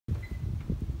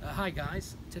Hi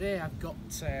guys, today I've got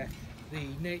the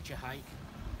Naturehike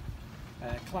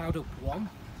Cloud Up 1.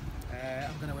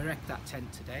 I'm going to erect that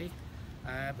tent today,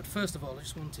 but first of all I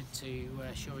just wanted to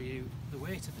show you the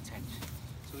weight of the tent.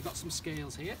 So we've got some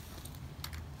scales here.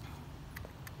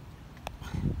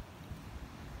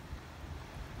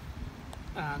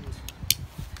 And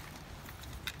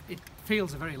it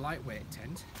feels a very lightweight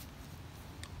tent.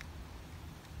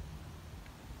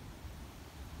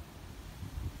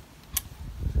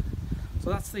 So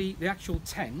that's the actual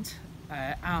tent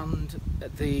and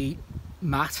the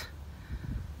mat,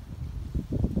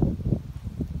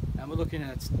 and we're looking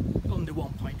at under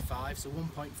 1.5, so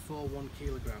 1.41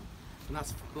 kilogram, and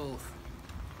that's for both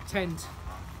tent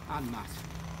and mat.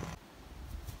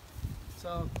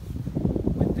 So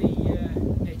with the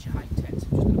Naturehike tent, I'm just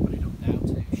going to put it up now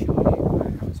to show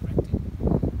you how it's erected.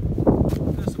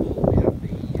 First of all, we have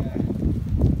the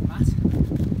mat,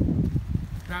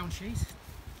 ground sheet.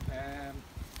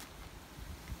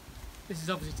 This is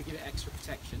obviously to give it extra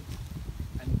protection,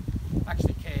 and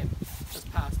actually came as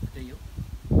part of the deal.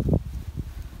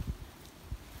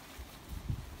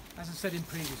 As I said in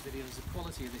previous videos, the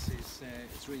quality of this is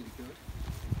really good.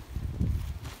 And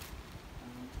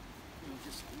we'll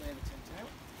just lay the tent out.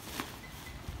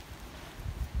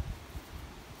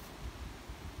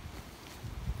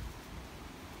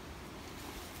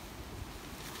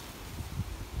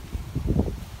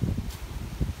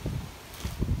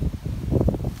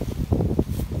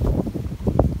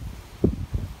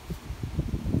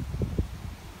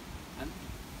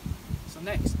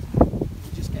 Next, we'll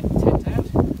just get the tent out.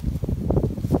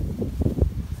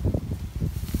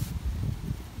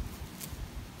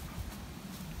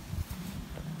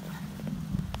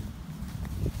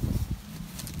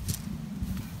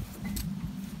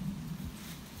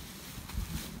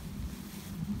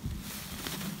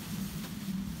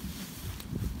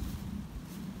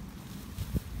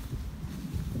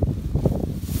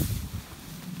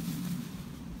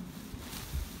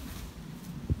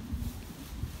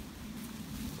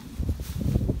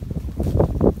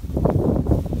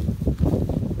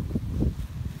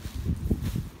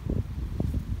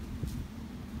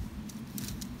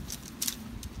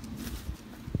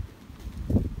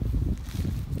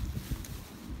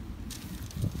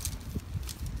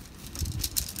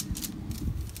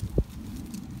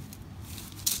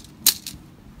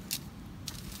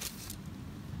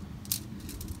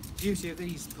 The beauty of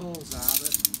these poles are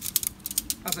that,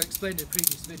 as I explained in a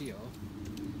previous video,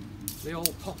 they all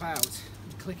pop out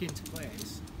and click into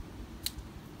place.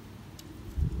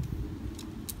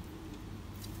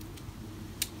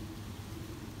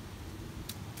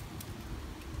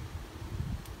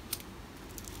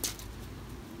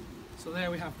 So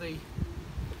there we have the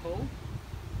pole.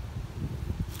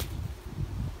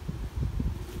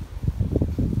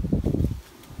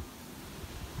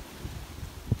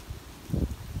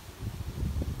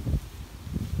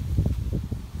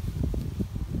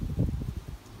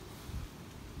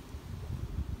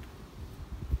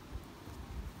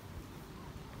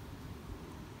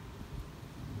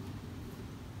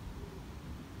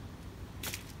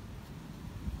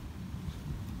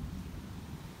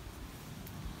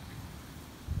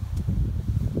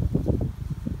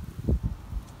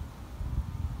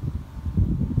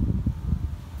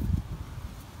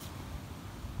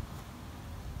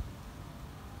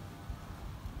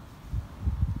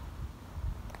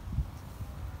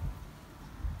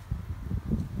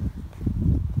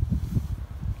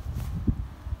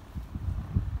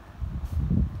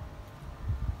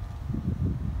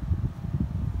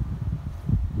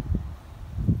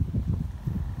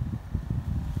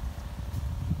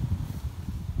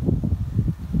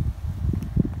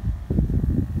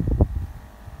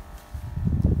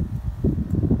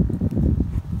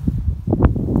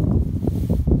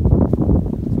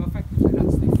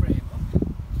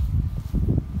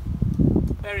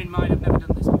 Bear in mind, I've never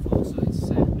done this before, so it's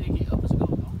making it up as I go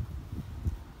along.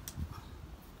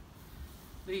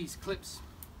 These clips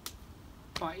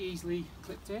quite easily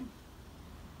clipped in.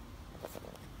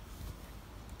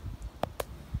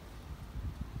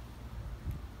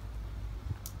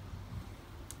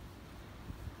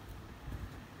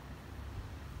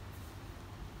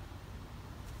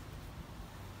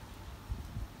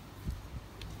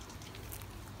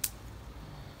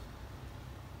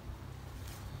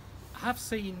 I have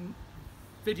seen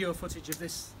video footage of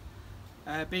this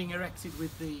being erected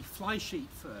with the fly sheet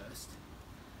first,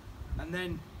 and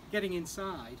then getting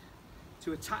inside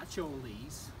to attach all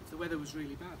these if the weather was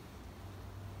really bad.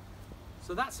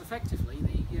 So that's effectively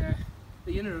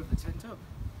the inner of the tent up.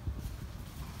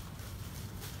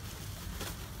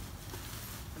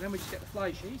 And then we just get the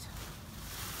fly sheet.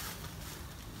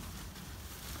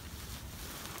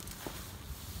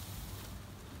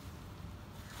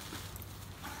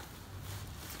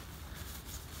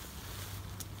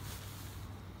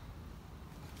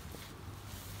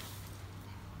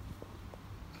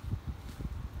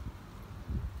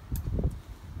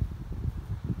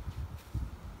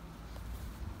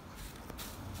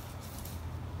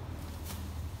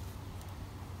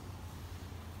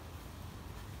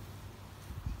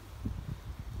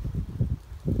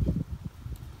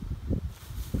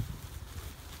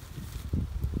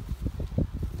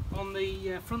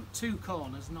 the front two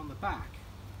corners and on the back.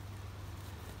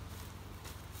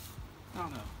 Oh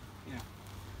no, yeah,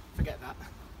 forget that.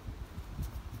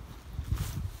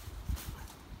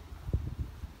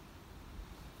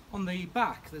 On the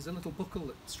back there's a little buckle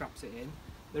that straps it in,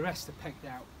 the rest are pegged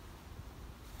out.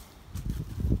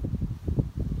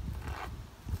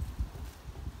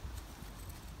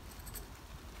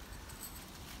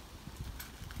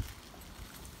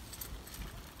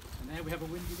 And there we have a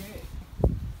windy day.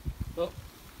 But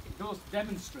it goes to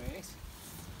demonstrate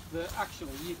that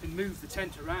actually you can move the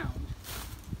tent around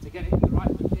to get it in the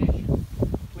right location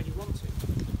when you want to.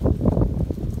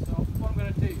 So what I'm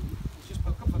going to do is just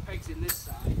put a couple of pegs in this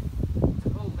side to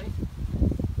hold it.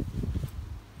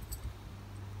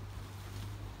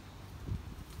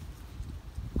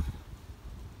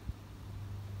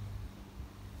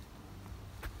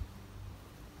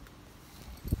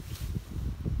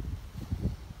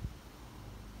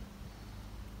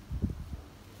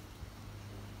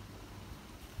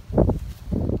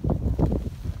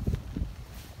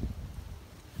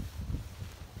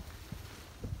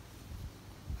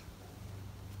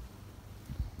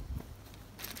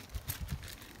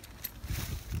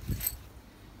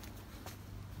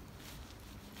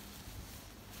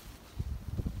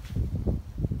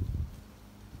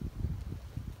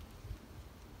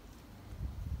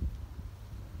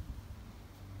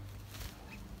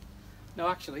 Now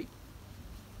actually,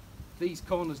 these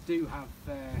corners do have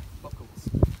buckles,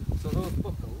 so those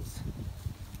buckles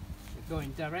are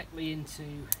going directly into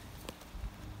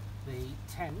the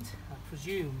tent. I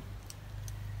presume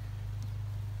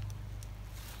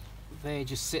they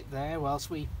just sit there whilst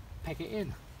we peg it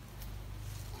in.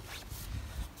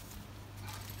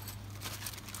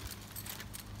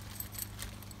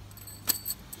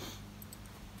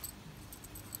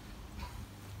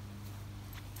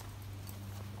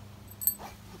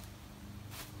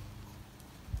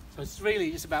 So it's really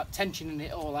just about tensioning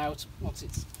it all out once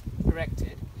it's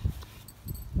erected.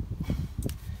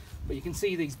 But you can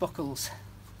see these buckles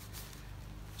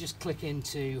just click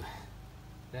into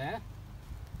there.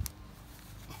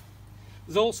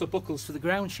 There's also buckles for the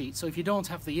ground sheet, so if you don't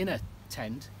have the inner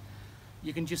tent,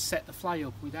 you can just set the fly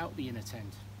up without the inner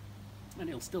tent and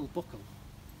it'll still buckle.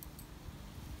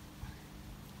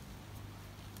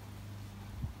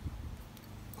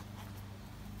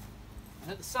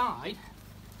 And at the side,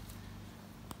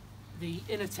 the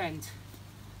inner tent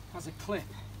has a clip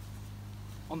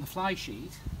on the fly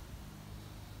sheet,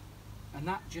 and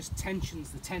that just tensions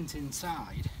the tent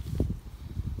inside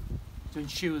to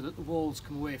ensure that the walls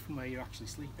come away from where you're actually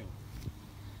sleeping.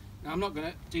 Now I'm not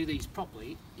going to do these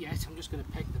properly yet, I'm just going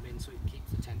to peg them in so it keeps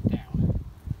the tent down.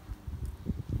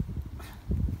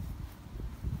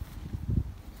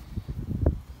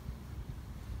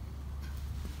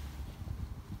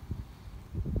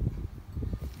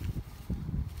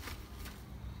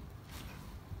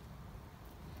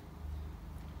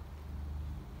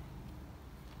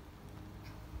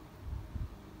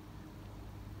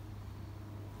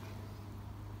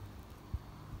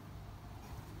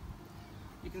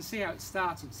 You can see how it's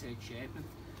starting to take shape,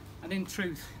 and in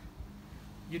truth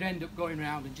you'd end up going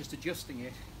around and just adjusting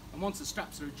it, and once the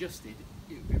straps are adjusted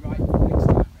it will be right for the next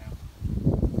time round.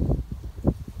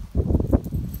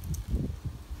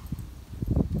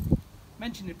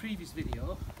 Mentioned in the previous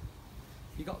video,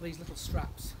 you got these little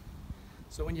straps,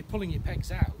 so when you're pulling your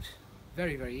pegs out,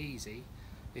 very easy,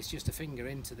 it's just a finger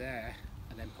into there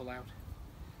and then pull out.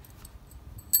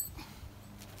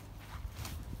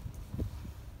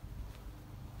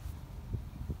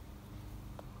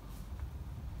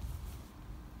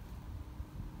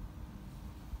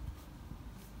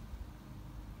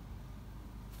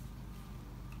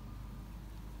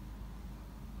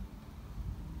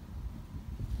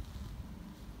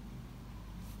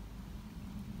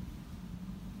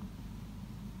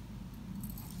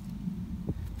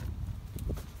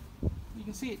 You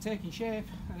can see it taking shape,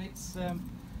 and it's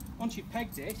once you've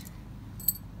pegged it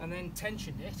and then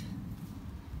tensioned it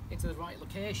into the right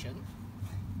location,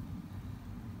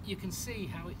 you can see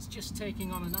how it's just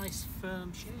taking on a nice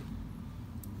firm shape.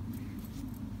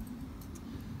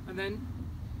 And then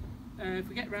if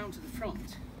we get round to the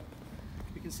front,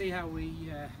 we can see how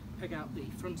we peg out the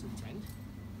front of the tent.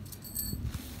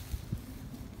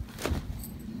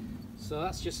 So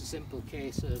that's just a simple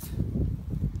case of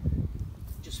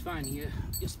just finding your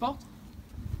spot.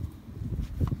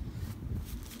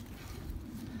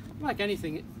 Like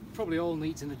anything, it probably all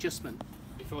needs an adjustment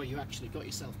before you actually got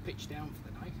yourself pitched down for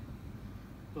the night.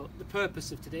 But the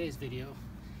purpose of today's video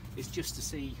is just to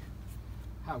see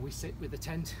how we sit with the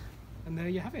tent, and there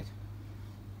you have it.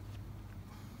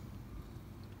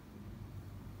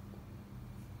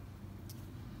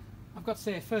 got to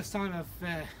say, first time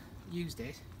I've used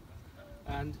it,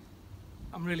 and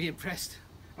I'm really impressed.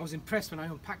 I was impressed when I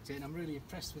unpacked it, and I'm really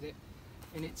impressed with it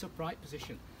in its upright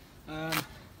position.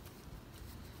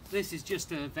 This is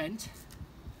just a vent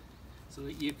so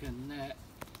that you can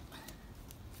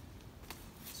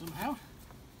somehow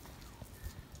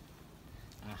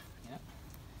yeah,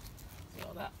 see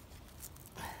all that.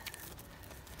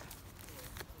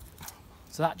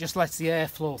 So that just lets the air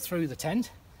flow through the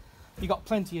tent. You've got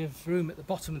plenty of room at the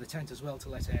bottom of the tent as well to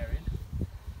let air in.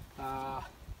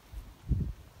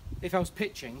 If I was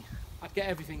pitching, I'd get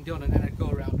everything done and then I'd go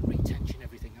around and retension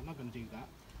everything. I'm not going to do that.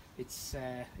 It's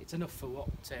enough for what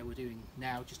we're doing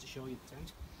now, just to show you the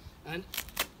tent. And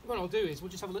what I'll do is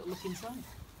we'll just have a little look inside.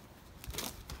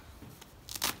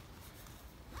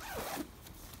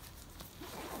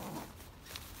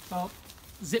 So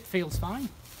zip feels fine.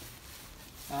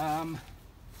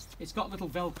 It's got little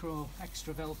Velcro,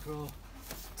 extra Velcro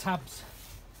tabs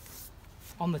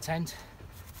on the tent,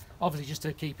 obviously just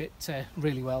to keep it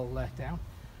really well down.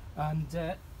 And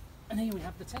here we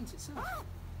have the tent itself.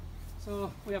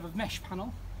 So we have a mesh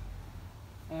panel,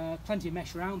 plenty of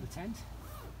mesh around the tent,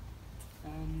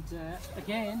 and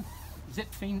again,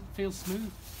 zip feels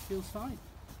smooth, feels fine.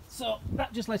 So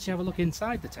that just lets you have a look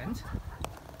inside the tent.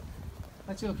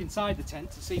 Let's look inside the tent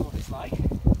to see what it's like.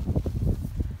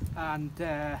 And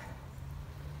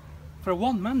for a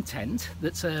one-man tent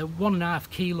that's a 1.5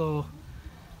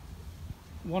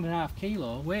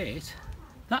 kilo weight,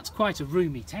 that's quite a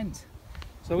roomy tent.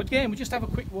 So again, we just have a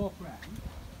quick walk around.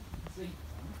 See.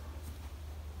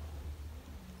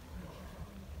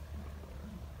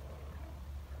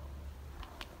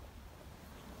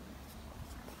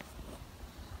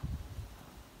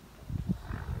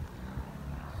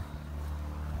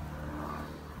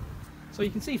 So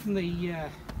you can see from the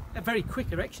a very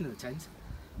quick erection of the tent.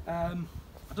 I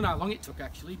don't know how long it took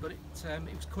actually, but it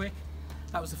was quick.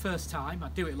 That was the first time.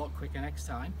 I'd do it a lot quicker next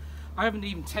time. I haven't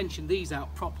even tensioned these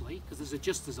out properly because there's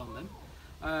adjusters on them.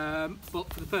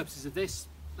 But for the purposes of this,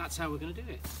 that's how we're going to do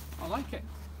it. I like it.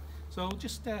 So we'll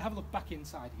just have a look back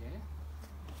inside here.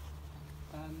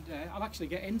 And I'll actually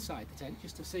get inside the tent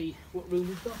just to see what room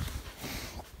we've got.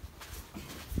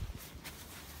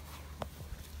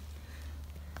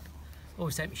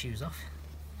 Always take my shoes off.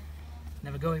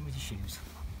 Never go in with your shoes.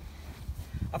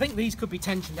 I think these could be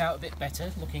tensioned out a bit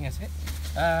better looking at it.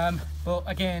 But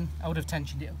again, I would have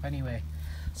tensioned it up anyway.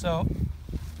 So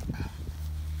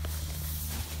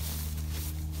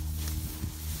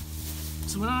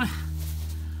when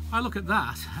I look at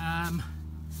that, I'm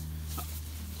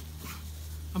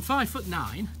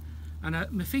 5'9",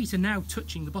 and my feet are now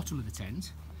touching the bottom of the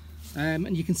tent,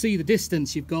 and you can see the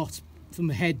distance you've got from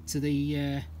the head to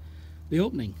the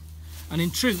opening. And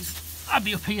in truth, I'd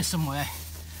be up here somewhere.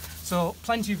 So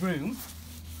plenty of room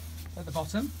at the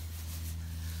bottom.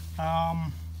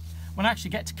 When I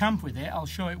actually get to camp with it, I'll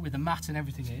show it with a mat and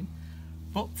everything in.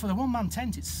 But for the one-man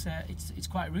tent, it's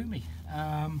quite roomy.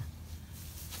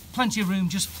 Plenty of room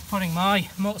just for putting my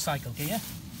motorcycle gear.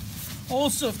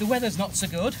 Also, if the weather's not so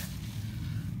good,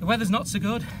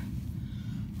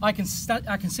 I can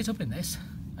sit up in this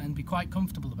and be quite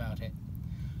comfortable about it.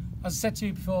 As I said to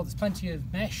you before, there's plenty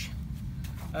of mesh.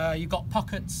 You've got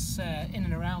pockets in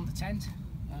and around the tent.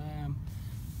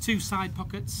 2 side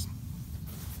pockets.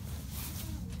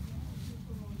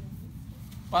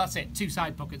 Well, that's it, 2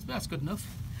 side pockets, but that's good enough.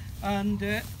 And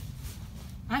I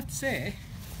have to say,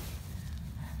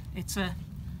 it's a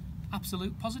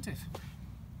absolute positive.